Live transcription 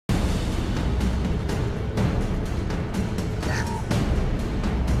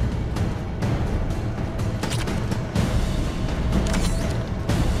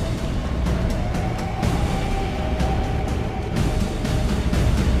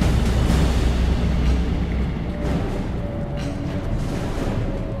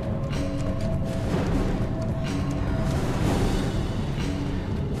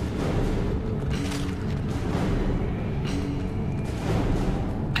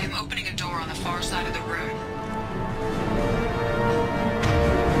far side of the room.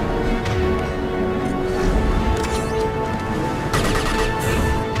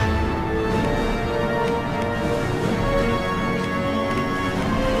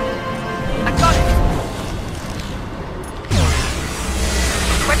 I got it!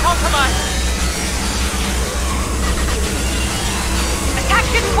 We're compromised! Attack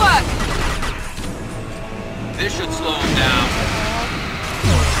didn't work! This should slow him down.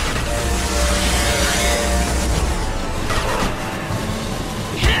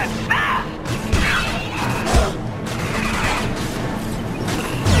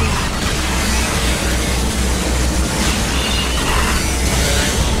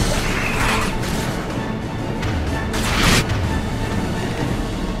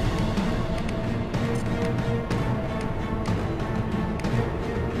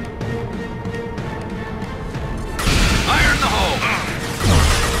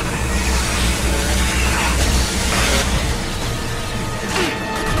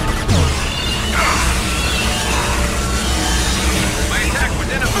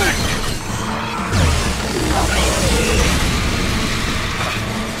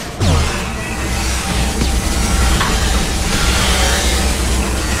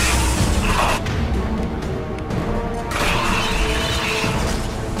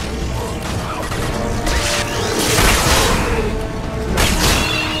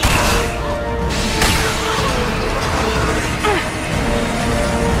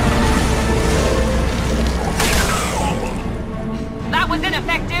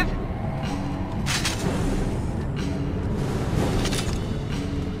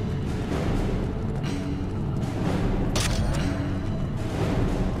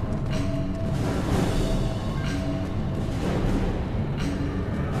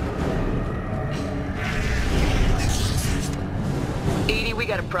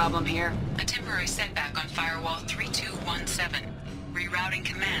 Problem here. A temporary setback on Firewall 3217. Rerouting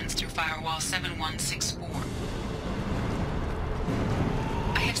commands through Firewall 7164.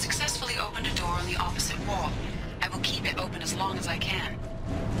 I have successfully opened a door on the opposite wall. I will keep it open as long as I can.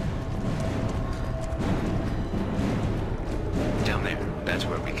 Down there. That's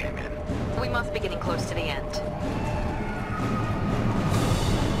where we came in. We must be getting close to the end.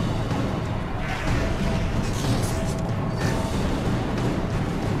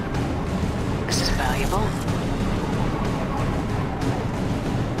 This is valuable.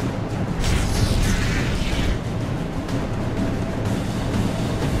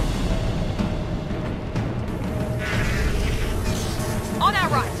 On our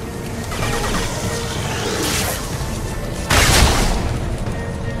right.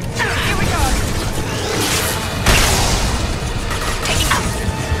 Here we go.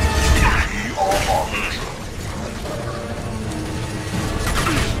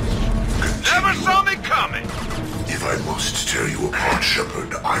 Never saw me coming! If I must tear you apart,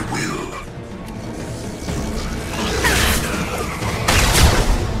 Shepard, I will.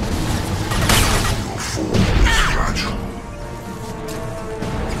 Your form is fragile.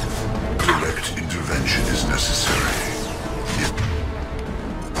 Direct intervention is necessary. If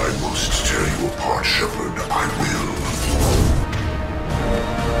I must tear you apart, Shepard, I will.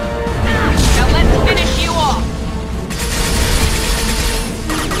 Now let's finish you off.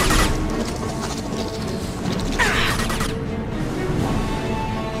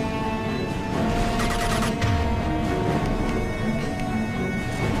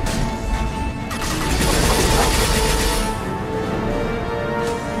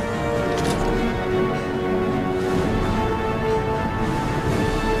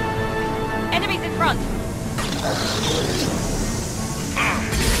 Enemies in front.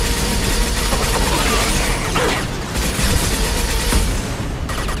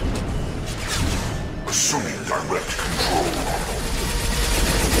 Assuming direct control.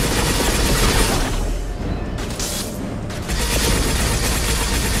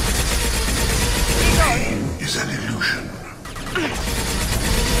 Pain is an illusion.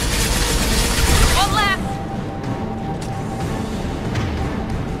 One left.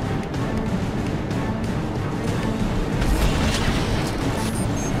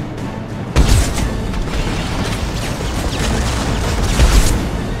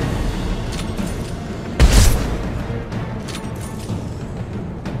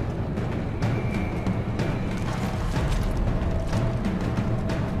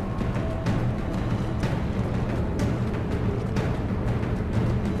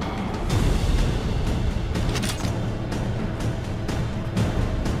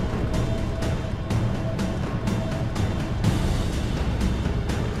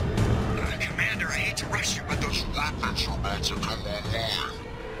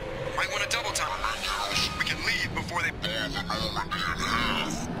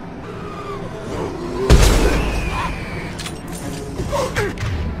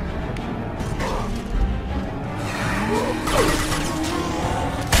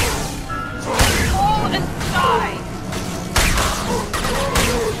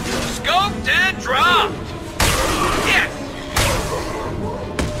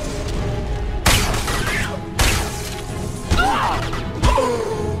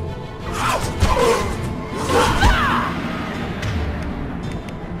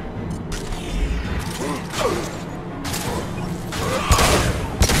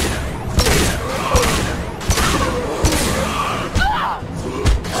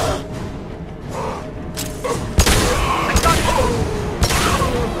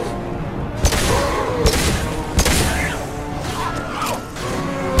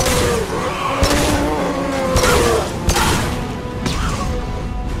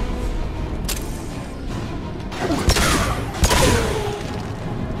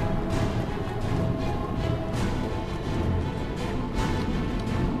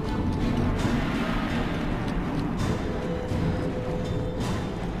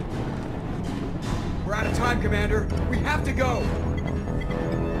 out of time, Commander. We have to go.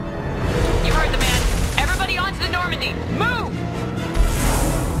 You heard the man. Everybody onto the Normandy. Move!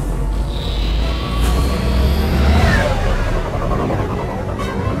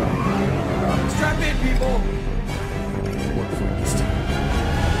 Strap in, people.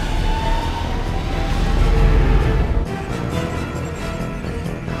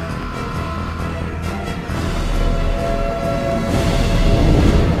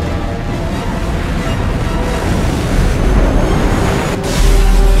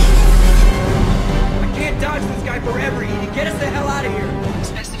 Forever, Edie. Get us the hell out of here.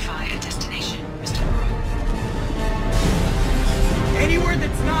 Specify a destination, Mr. Roy. Anywhere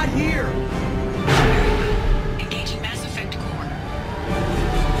that's not here. Engaging Mass Effect core.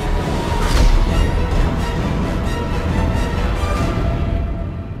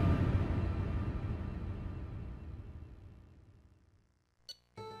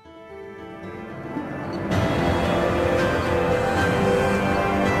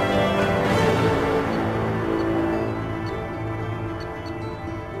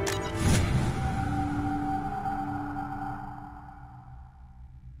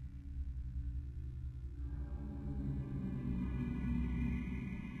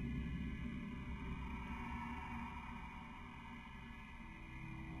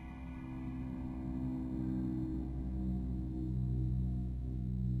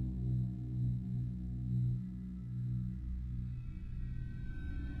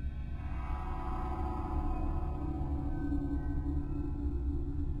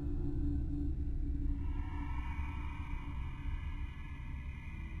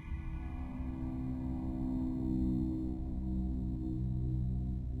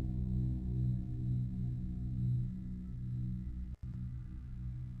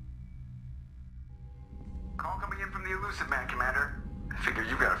 Call coming in from the Elusive Man, Commander. I figure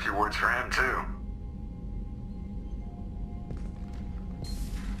you got a few words for him, too.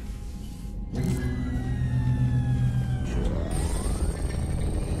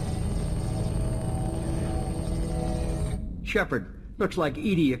 Shepard, looks like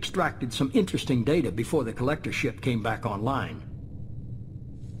EDI extracted some interesting data before the collector ship came back online.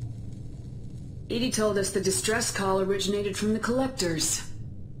 EDI told us the distress call originated from the collectors.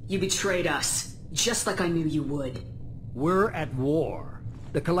 You betrayed us, just like I knew you would. We're at war.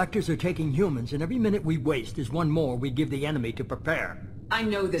 The collectors are taking humans, and every minute we waste is one more we give the enemy to prepare. I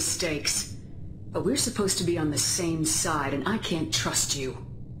know the stakes, but we're supposed to be on the same side, and I can't trust you.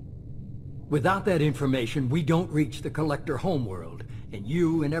 Without that information, we don't reach the collector homeworld, and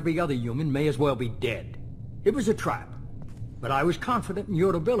you and every other human may as well be dead. It was a trap, but I was confident in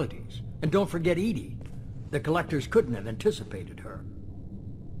your abilities. And don't forget EDI. The collectors couldn't have anticipated her.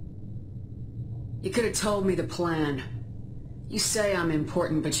 You could have told me the plan. You say I'm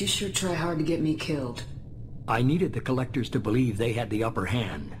important, but you sure try hard to get me killed. I needed the collectors to believe they had the upper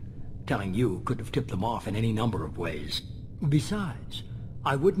hand. Telling you could have tipped them off in any number of ways. Besides,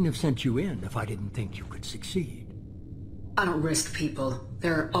 I wouldn't have sent you in if I didn't think you could succeed. I don't risk people.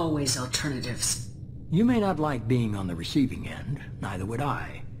 There are always alternatives. You may not like being on the receiving end, neither would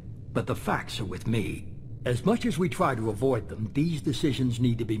I. But the facts are with me. As much as we try to avoid them, these decisions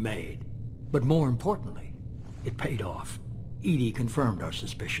need to be made. But more importantly, it paid off. EDI confirmed our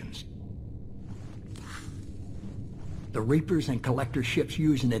suspicions. The Reapers and Collector ships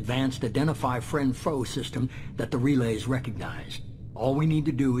use an advanced Identify Friend-Foe system that the relays recognize. All we need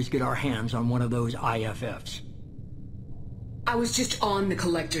to do is get our hands on one of those IFFs. I was just on the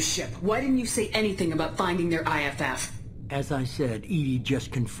Collector ship. Why didn't you say anything about finding their IFF? As I said, EDI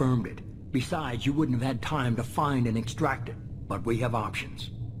just confirmed it. Besides, you wouldn't have had time to find and extract it. But we have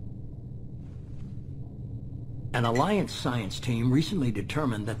options. An Alliance science team recently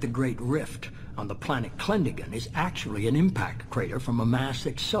determined that the Great Rift on the planet Klendagon is actually an impact crater from a mass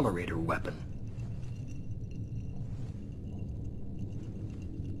accelerator weapon.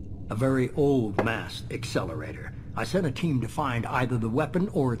 A very old mass accelerator. I sent a team to find either the weapon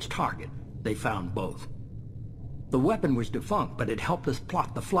or its target. They found both. The weapon was defunct, but it helped us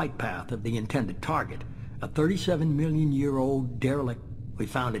plot the flight path of the intended target. A 37-million-year-old derelict. We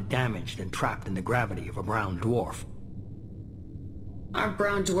found it damaged and trapped in the gravity of a brown dwarf. Aren't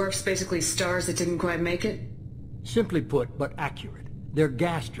brown dwarfs basically stars that didn't quite make it? Simply put, but accurate. They're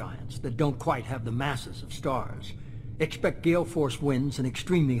gas giants that don't quite have the masses of stars. Expect gale force winds and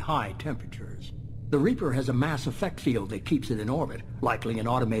extremely high temperatures. The Reaper has a mass effect field that keeps it in orbit, likely an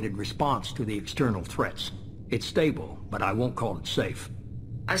automated response to the external threats. It's stable, but I won't call it safe.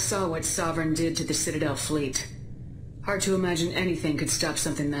 I saw what Sovereign did to the Citadel fleet. Hard to imagine anything could stop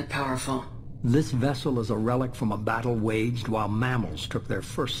something that powerful. This vessel is a relic from a battle waged while mammals took their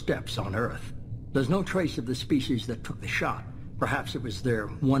first steps on Earth. There's no trace of the species that took the shot. Perhaps it was their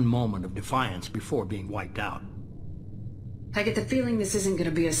one moment of defiance before being wiped out. I get the feeling this isn't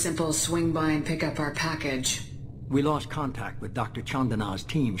gonna be a simple swing by and pick up our package. We lost contact with Dr. Chandana's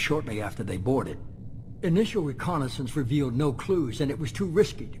team shortly after they boarded. Initial reconnaissance revealed no clues, and it was too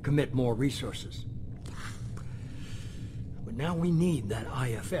risky to commit more resources. But now we need that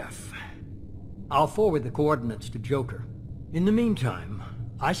IFF. I'll forward the coordinates to Joker. In the meantime,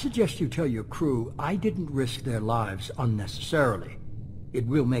 I suggest you tell your crew I didn't risk their lives unnecessarily. It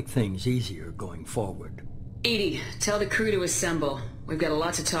will make things easier going forward. EDI, tell the crew to assemble. We've got a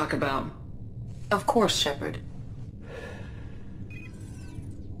lot to talk about. Of course, Shepard.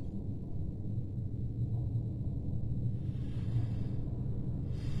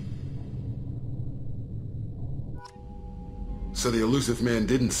 So the elusive man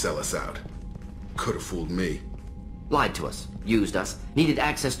didn't sell us out. Could have fooled me. Lied to us, used us, needed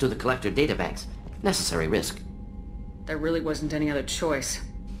access to the Collector databanks. Necessary risk. There really wasn't any other choice.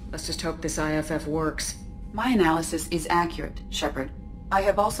 Let's just hope this IFF works. My analysis is accurate, Shepard. I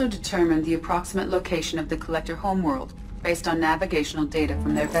have also determined the approximate location of the Collector homeworld, based on navigational data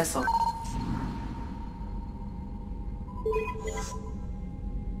from their vessel.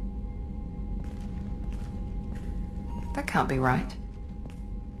 That can't be right.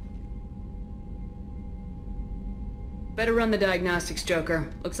 Better run the diagnostics, Joker.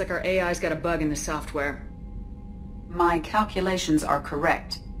 Looks like our AI's got a bug in the software. My calculations are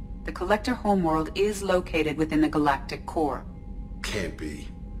correct. The Collector homeworld is located within the galactic core. Can't be.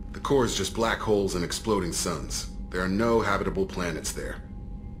 The core is just black holes and exploding suns. There are no habitable planets there.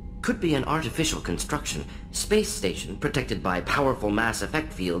 Could be an artificial construction, space station protected by powerful mass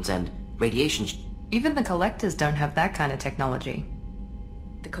effect fields and radiation. Even the Collectors don't have that kind of technology.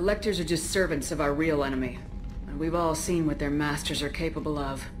 The Collectors are just servants of our real enemy. And we've all seen what their masters are capable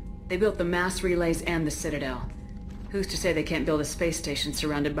of. They built the mass relays and the Citadel. Who's to say they can't build a space station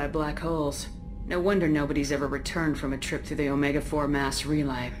surrounded by black holes? No wonder nobody's ever returned from a trip through the Omega-4 mass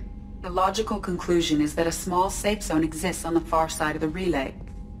relay. The logical conclusion is that a small safe zone exists on the far side of the relay,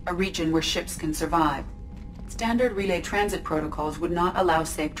 a region where ships can survive. Standard relay transit protocols would not allow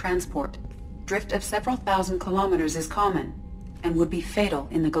safe transport. Drift of several thousand kilometers is common, and would be fatal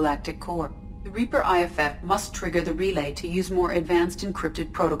in the galactic core. The Reaper IFF must trigger the relay to use more advanced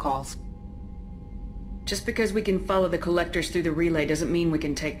encrypted protocols. Just because we can follow the Collectors through the relay doesn't mean we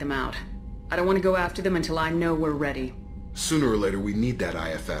can take them out. I don't want to go after them until I know we're ready. Sooner or later we need that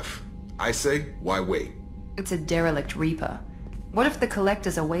IFF. I say, why wait? It's a derelict Reaper. What if the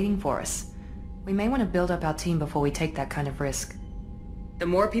Collectors are waiting for us? We may want to build up our team before we take that kind of risk. The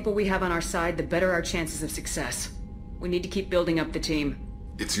more people we have on our side, the better our chances of success. We need to keep building up the team.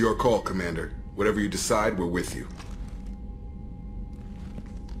 It's your call, Commander. Whatever you decide, we're with you.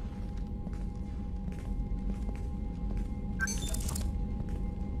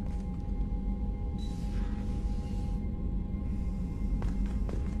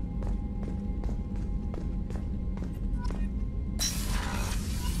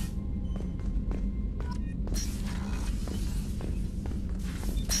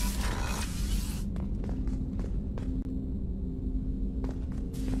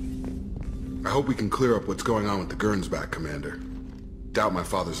 I hope we can clear up what's going on with the Gernsback, Commander. Doubt my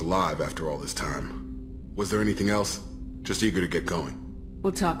father's alive after all this time. Was there anything else? Just eager to get going.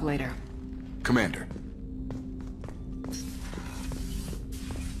 We'll talk later. Commander.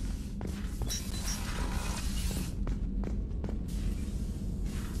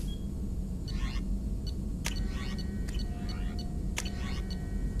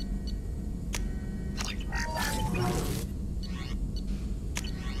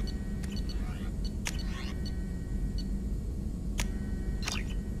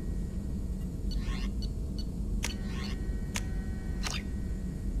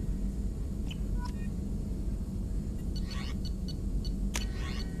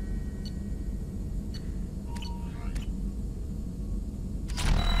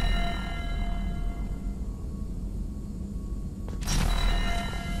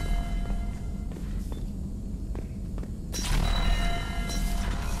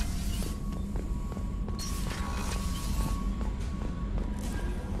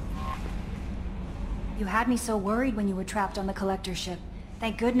 You had me so worried when you were trapped on the Collector ship.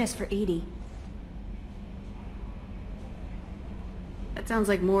 Thank goodness for EDI. That sounds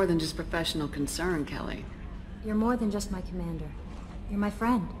like more than just professional concern, Kelly. You're more than just my commander. You're my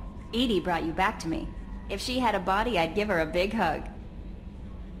friend. EDI brought you back to me. If she had a body, I'd give her a big hug.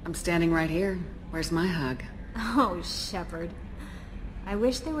 I'm standing right here. Where's my hug? Oh, Shepard. I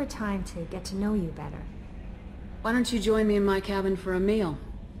wish there were time to get to know you better. Why don't you join me in my cabin for a meal?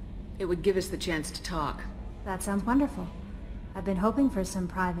 It would give us the chance to talk. That sounds wonderful. I've been hoping for some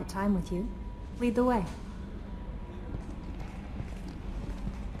private time with you. Lead the way.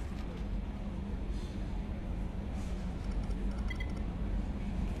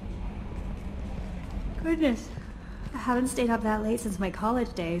 Goodness, I haven't stayed up that late since my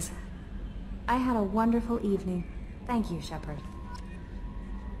college days. I had a wonderful evening. Thank you, Shepard.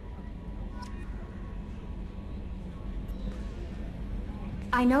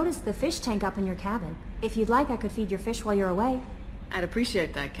 I noticed the fish tank up in your cabin. If you'd like, I could feed your fish while you're away. I'd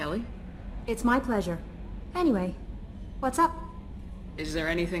appreciate that, Kelly. It's my pleasure. Anyway, what's up? Is there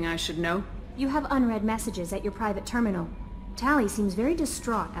anything I should know? You have unread messages at your private terminal. Tali seems very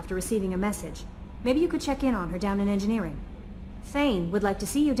distraught after receiving a message. Maybe you could check in on her down in engineering. Thane would like to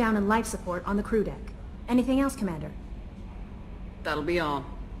see you down in life support on the crew deck. Anything else, Commander? That'll be all.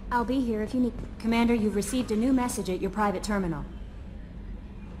 I'll be here if you need... Commander, you've received a new message at your private terminal.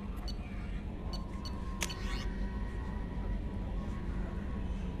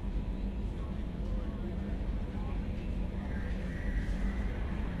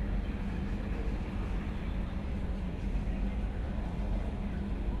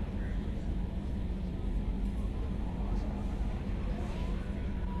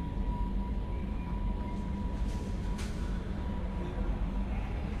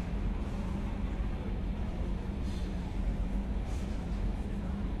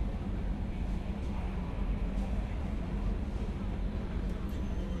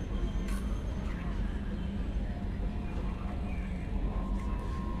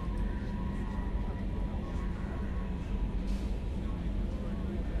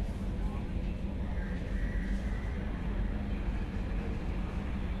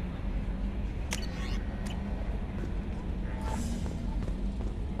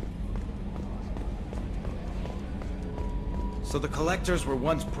 So the Collectors were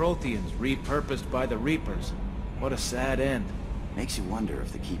once Protheans, repurposed by the Reapers. What a sad end. Makes you wonder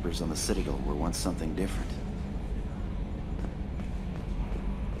if the Keepers on the Citadel were once something different.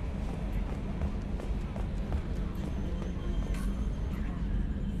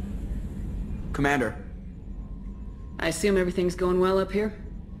 Commander. I assume everything's going well up here?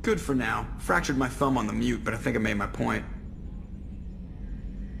 Good for now. Fractured my thumb on the mute, but I think I made my point.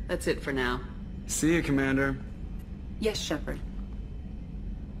 That's it for now. See you, Commander. Yes, Shepard.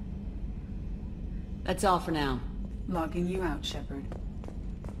 That's all for now. Logging you out, Shepard.